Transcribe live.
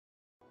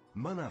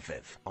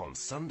Manafeth on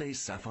Sunday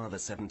Safar the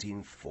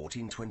 17th,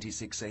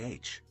 1426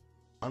 AH,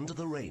 under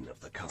the reign of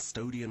the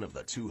custodian of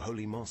the two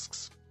holy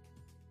mosques,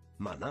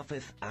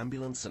 Manafeth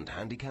ambulance and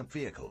handicap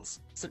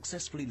vehicles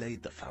successfully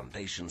laid the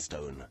foundation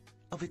stone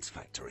of its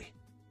factory.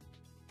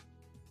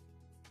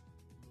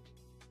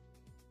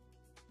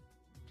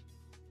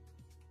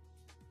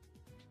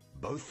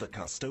 Both the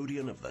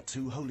custodian of the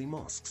two holy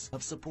mosques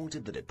have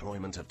supported the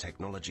deployment of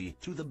technology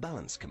through the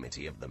Balance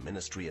Committee of the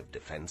Ministry of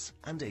Defense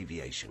and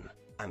Aviation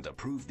and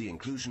approved the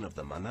inclusion of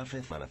the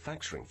Manafeth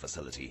manufacturing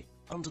facility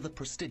under the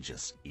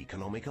prestigious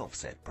economic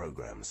offset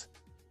programs.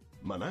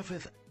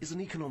 Manafeth is an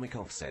economic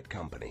offset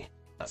company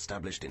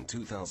established in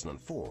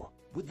 2004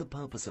 with the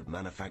purpose of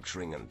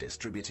manufacturing and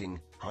distributing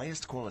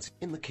highest quality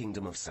in the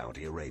Kingdom of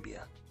Saudi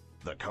Arabia.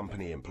 The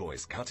company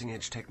employs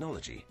cutting-edge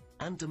technology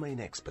and domain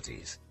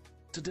expertise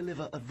to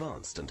deliver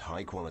advanced and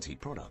high-quality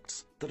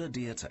products that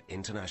adhere to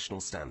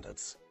international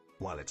standards,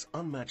 while its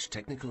unmatched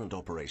technical and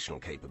operational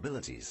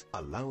capabilities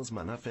allows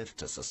Manafeth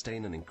to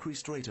sustain an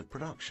increased rate of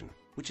production,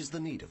 which is the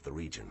need of the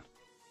region.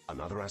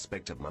 Another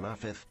aspect of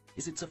Manafeth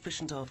is its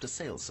efficient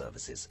after-sales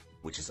services,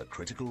 which is a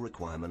critical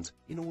requirement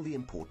in all the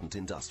important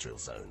industrial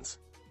zones.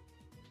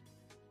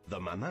 The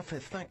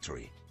Manafeth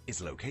factory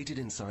is located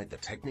inside the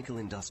Technical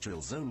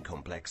Industrial Zone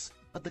complex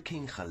at the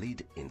King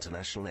Khalid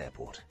International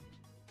Airport.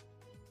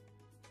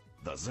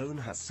 The zone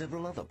has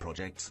several other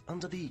projects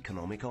under the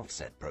Economic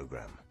Offset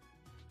Program.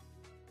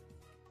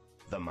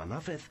 The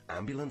Manafeth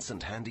Ambulance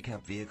and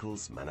Handicap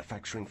Vehicles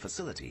manufacturing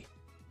facility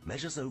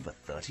measures over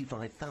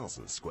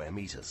 35,000 square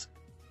meters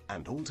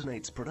and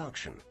alternates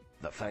production.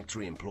 The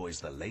factory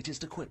employs the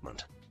latest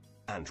equipment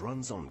and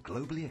runs on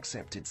globally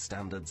accepted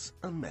standards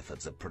and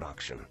methods of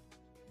production.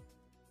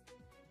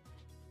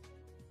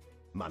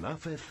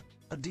 Manafeth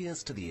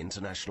adheres to the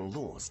international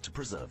laws to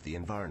preserve the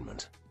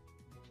environment.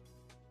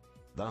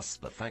 Thus,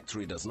 the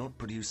factory does not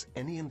produce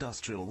any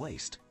industrial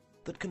waste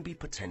that can be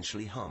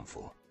potentially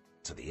harmful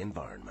to the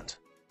environment.